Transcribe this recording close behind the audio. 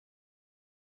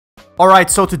Alright,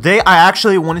 so today I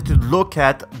actually wanted to look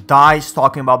at TEASE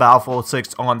talking about Battlefield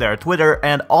 6 on their Twitter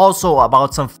and also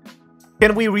about some...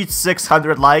 Can we reach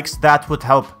 600 likes? That would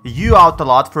help you out a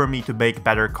lot for me to make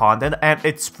better content, and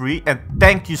it's free, and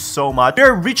thank you so much.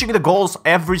 We're reaching the goals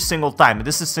every single time, and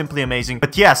this is simply amazing.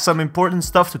 But yeah, some important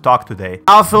stuff to talk today.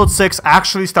 Battlefield 6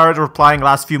 actually started replying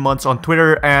last few months on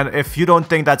Twitter, and if you don't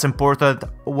think that's important,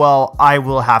 well, I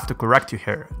will have to correct you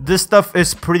here. This stuff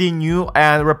is pretty new,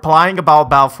 and replying about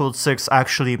Battlefield 6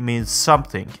 actually means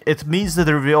something. It means that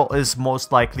the reveal is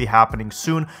most likely happening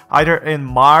soon, either in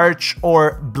March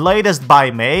or latest by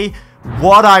May.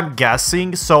 What I'm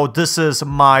guessing, so this is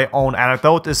my own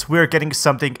anecdote, is we're getting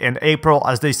something in April,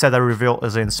 as they said the reveal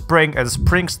is in spring, and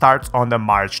spring starts on the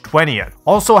March 20th.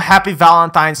 Also, happy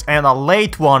Valentine's, and a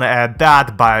late one at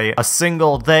that, by a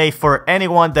single day for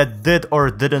anyone that did or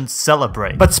didn't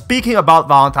celebrate. But speaking about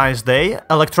Valentine's Day,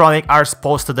 Electronic Arts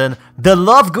posted in, "The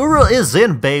love guru is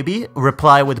in, baby.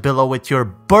 Reply below with your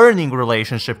burning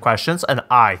relationship questions, and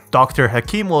I, Dr.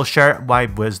 Hakim, will share my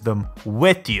wisdom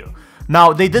with you."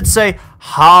 Now, they did say,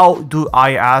 how do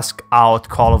I ask out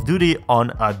Call of Duty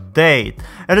on a date?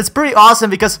 And it's pretty awesome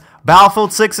because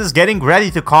Battlefield 6 is getting ready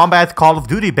to combat Call of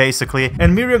Duty basically.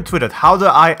 And Miriam tweeted, "How do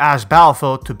I ask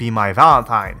Battlefield to be my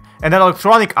Valentine?" And then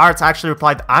Electronic Arts actually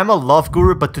replied, "I'm a love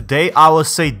guru, but today I will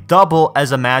say double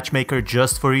as a matchmaker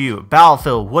just for you.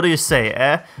 Battlefield, what do you say,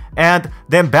 eh?" And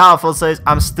then Battlefield says,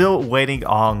 "I'm still waiting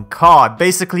on COD."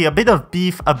 Basically a bit of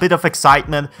beef, a bit of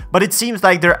excitement, but it seems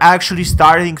like they're actually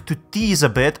starting to tease a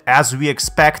bit, as we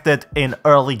expected in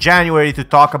early January, to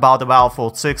talk about the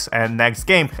Battlefield 6 and next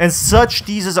game. And such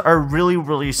teases are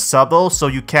really subtle, so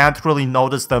you can't really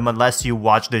notice them unless you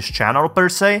watch this channel per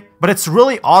se. But it's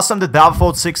really awesome that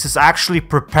Battlefield 6 is actually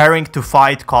preparing to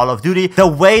fight Call of Duty. The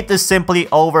wait is simply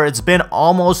over. It's been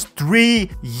almost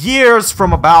 3 years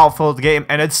from a Battlefield game,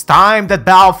 and it's time that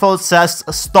Battlefield says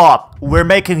stop. We're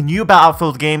making new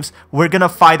Battlefield games. We're gonna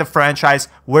fight the franchise.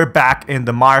 We're back in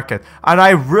the market. And I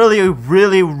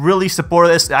really support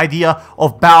this idea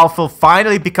of Battlefield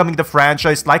finally becoming the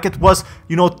franchise like it was,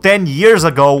 you know, 10 years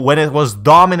ago when it was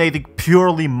dominating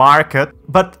purely market.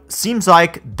 But seems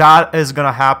like that is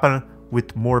gonna happen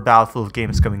with more Battlefield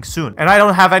games coming soon. And I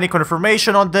don't have any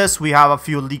confirmation on this. We have a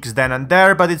few leaks then and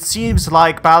there, but it seems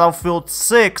like Battlefield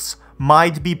 6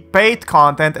 might be paid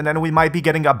content, and then we might be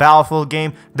getting a Battlefield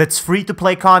game that's free to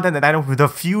play content, and then in the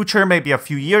future, maybe a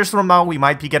few years from now, we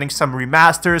might be getting some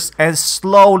remasters, and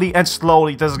slowly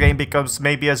this game becomes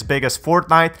maybe as big as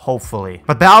Fortnite, hopefully.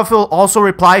 But Battlefield also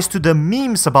replies to the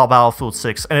memes about Battlefield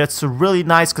 6, and it's really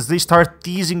nice because they start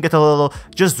teasing it a little,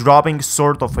 just dropping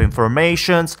sort of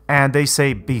informations, and they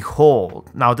say, "Behold."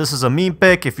 Now, this is a meme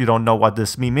pic. If you don't know what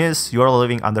this meme is, you're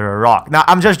living under a rock. Now,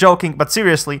 I'm just joking, but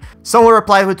seriously, someone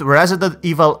replied with Resident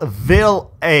Evil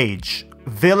Village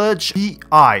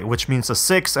EI, which means a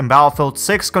 6, and Battlefield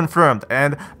 6 confirmed,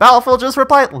 and Battlefield just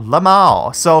replied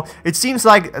Lamau. So it seems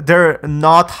like they're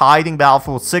not hiding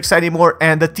Battlefield 6 anymore,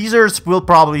 and the teasers will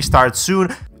probably start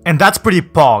soon. And that's pretty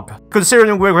pog,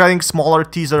 considering we're getting smaller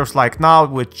teasers like now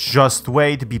with just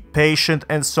wait, be patient,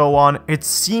 and so on. It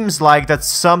seems like that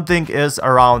something is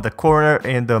around the corner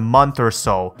in the month or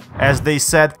so. As they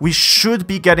said, we should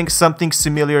be getting something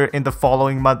similar in the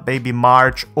following month, maybe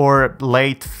March or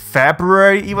late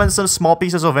February, even some small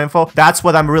pieces of info. That's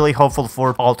what I'm really hopeful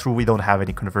for, although we don't have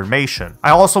any confirmation.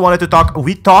 I also wanted to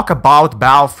we talk about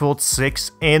Battlefield 6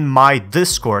 in my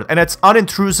Discord, and it's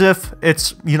unintrusive.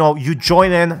 It's, you know, you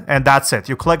join in, and that's it.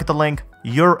 You click the link,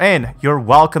 you're in. You're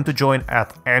welcome to join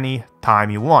at any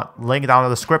time you want. Link down in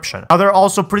the description. Now, they're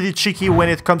also pretty cheeky when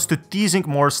it comes to teasing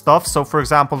more stuff. So, for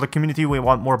example, the community, we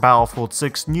want more Battlefield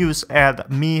 6 news, and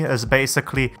me is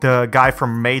basically the guy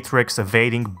from Matrix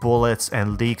evading bullets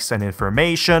and leaks and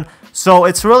information. So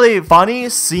it's really funny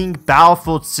seeing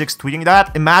Battlefield 6 tweeting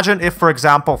that. Imagine if, for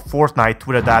example, Fortnite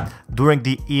tweeted that during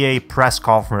the EA press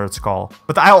conference call.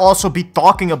 But I'll also be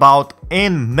talking about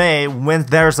in May when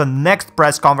there's a next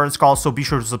press conference call, so be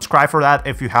sure to subscribe for that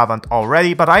if you haven't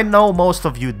already. But I know most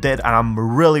of you did, and I'm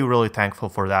really thankful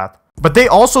for that. But they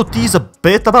also tease a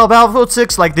bit about Battlefield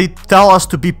 6, like they tell us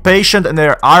to be patient, and they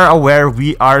are aware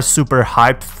we are super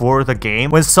hyped for the game.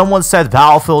 When someone said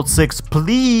Battlefield 6,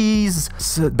 please,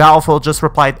 Battlefield just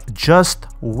replied, "Just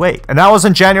wait. And that was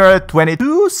in January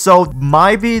 22, so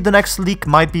maybe the next leak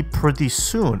might be pretty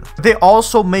soon. They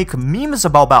also make memes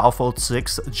about Battlefield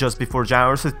 6 just before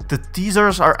January, so the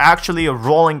teasers are actually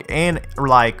rolling in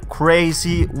like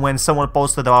crazy. When someone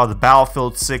posted about the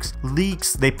Battlefield 6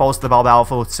 leaks, they posted about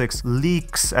Battlefield 6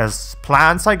 leaks as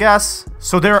plans, I guess.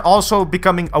 So they're also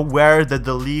becoming aware that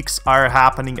the leaks are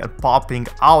happening and popping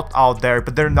out there,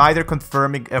 but they're neither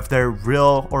confirming if they're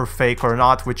real or fake or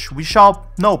not, which we shall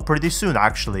know pretty soon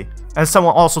actually. And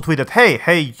someone also tweeted,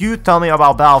 hey, you tell me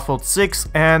about Battlefield 6,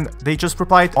 and they just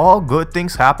replied, all good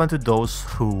things happen to those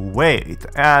who wait.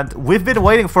 And we've been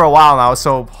waiting for a while now,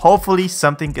 so hopefully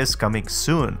something is coming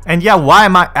soon. And yeah, why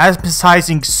am I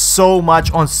emphasizing so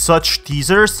much on such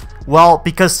teasers? Well,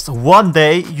 because one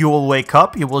day you will wake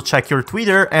up, you will check your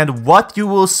Twitter, and what you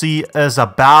will see is a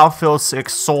Battlefield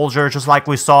 6 soldier, just like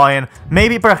we saw in,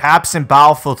 maybe perhaps in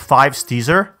Battlefield 5's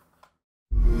teaser.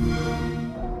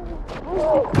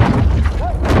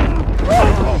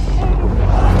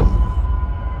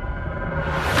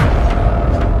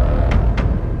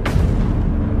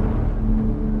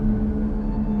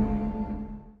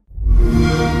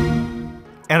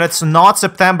 And it's not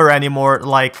September anymore,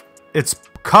 like it's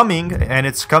coming, and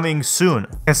it's coming soon.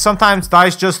 And sometimes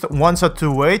DICE just wants us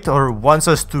to wait, or wants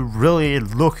us to really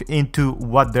look into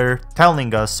what they're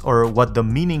telling us or what the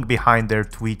meaning behind their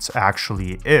tweets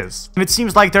actually is. And it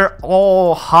seems like they're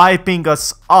all hyping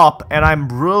us up, and I'm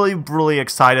really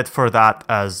excited for that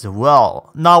as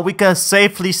well. Now we can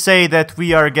safely say that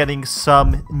we are getting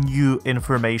some new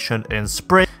information in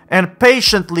spring, and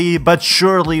patiently but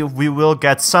surely we will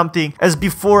get something. As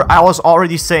before I was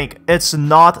already saying, it's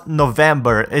not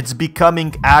November, it's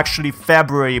becoming actually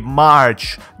February,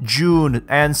 March, June,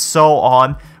 and so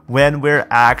on, when we're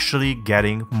actually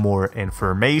getting more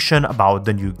information about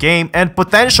the new game and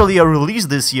potentially a release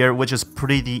this year, which is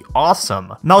pretty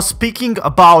awesome. Now, speaking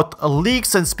about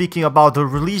leaks and speaking about the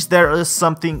release, there is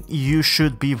something you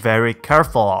should be very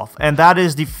careful of, and that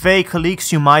is the fake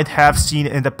leaks you might have seen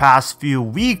in the past few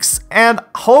weeks, and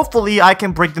hopefully I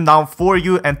can break them down for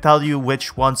you and tell you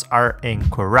which ones are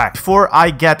incorrect. Before I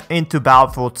get into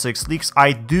Battlefield 6 leaks,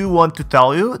 I do want to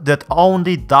tell you that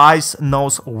only DICE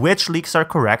knows which leaks are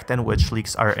correct and which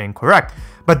leaks are incorrect.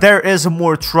 But there is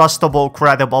more trustable,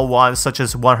 credible ones, such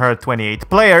as 128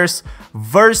 players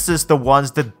versus the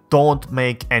ones that don't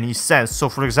make any sense. So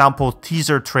for example,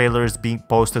 teaser trailers being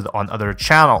posted on other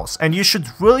channels. And you should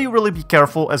really be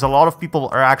careful, as a lot of people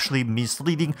are actually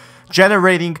misleading,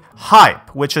 generating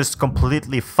hype, which is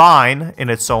completely fine in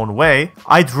its own way.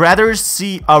 I'd rather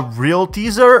see a real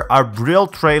teaser, a real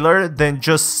trailer, than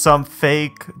just some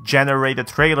fake generated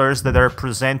trailers that are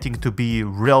presenting to be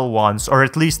real ones, or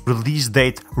at least release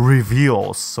date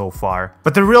reveals so far.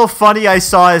 But the real funny I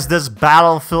saw is this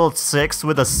Battlefield 6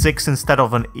 with a 6 instead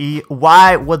of an E.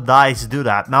 Why would DICE do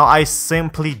that? Now, I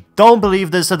simply don't believe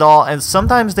this at all, and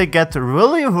sometimes they get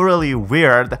really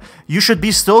weird. You should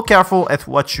be still careful at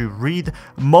what you read.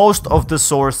 Most of the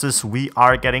sources we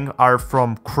are getting are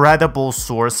from credible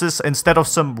sources instead of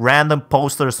some random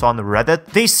posters on Reddit.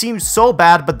 They seem so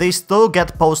bad, but they still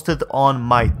get posted on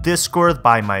my Discord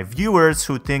by my viewers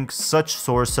who think such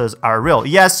sources are real.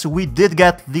 Yes, we did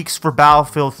get leaks for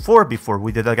Battlefield 4 before,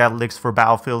 we did get leaks for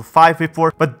Battlefield 5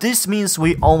 before, but this means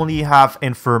we only have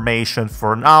information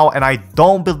for now, and I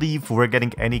don't believe we're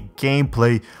getting any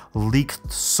gameplay leaked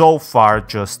so far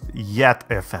just yet,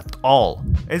 if at all.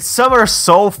 And some are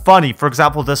so funny. For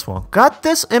example, this one. Got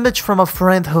this image from a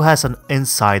friend who has an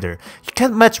insider. You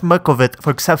can't match much of it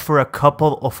except for a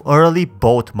couple of early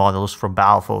boat models from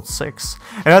Battlefield 6.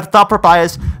 And at the top reply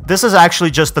is, this is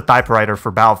actually just the typewriter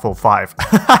for Battlefield 5.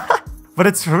 But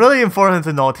it's really important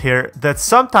to note here that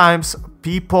sometimes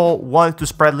people want to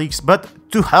spread leaks, but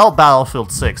to help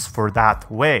Battlefield 6 for that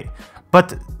way.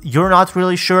 But you're not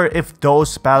really sure if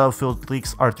those Battlefield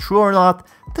leaks are true or not.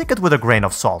 Take it with a grain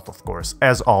of salt, of course,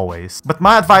 as always. But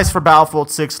my advice for Battlefield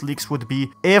 6 leaks would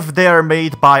be, if they are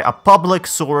made by a public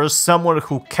source, someone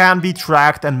who can be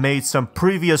tracked and made some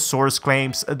previous source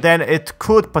claims, then it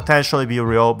could potentially be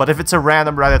real. But if it's a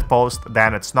random Reddit post,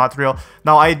 then it's not real.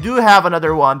 Now, I do have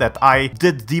another one that I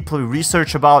did deeply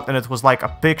research about, and it was like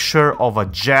a picture of a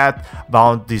jet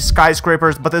about these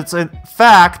skyscrapers, but it's in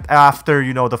fact, after,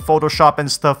 you know, the Photoshop and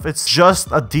stuff, it's just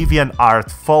a DeviantArt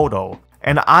photo.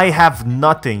 And I have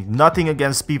nothing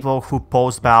against people who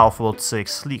post Battlefield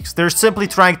 6 leaks. They're simply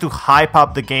trying to hype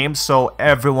up the game so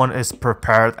everyone is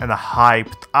prepared and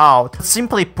hyped out.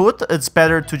 Simply put, it's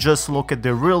better to just look at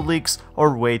the real leaks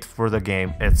or wait for the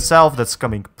game itself that's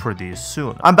coming pretty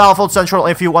soon. I'm Battlefield Central.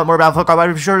 If you want more Battlefield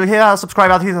content, be sure to hit that subscribe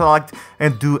button, hit the like,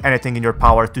 and do anything in your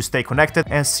power to stay connected,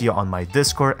 and see you on my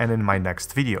Discord and in my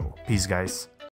next video. Peace, guys.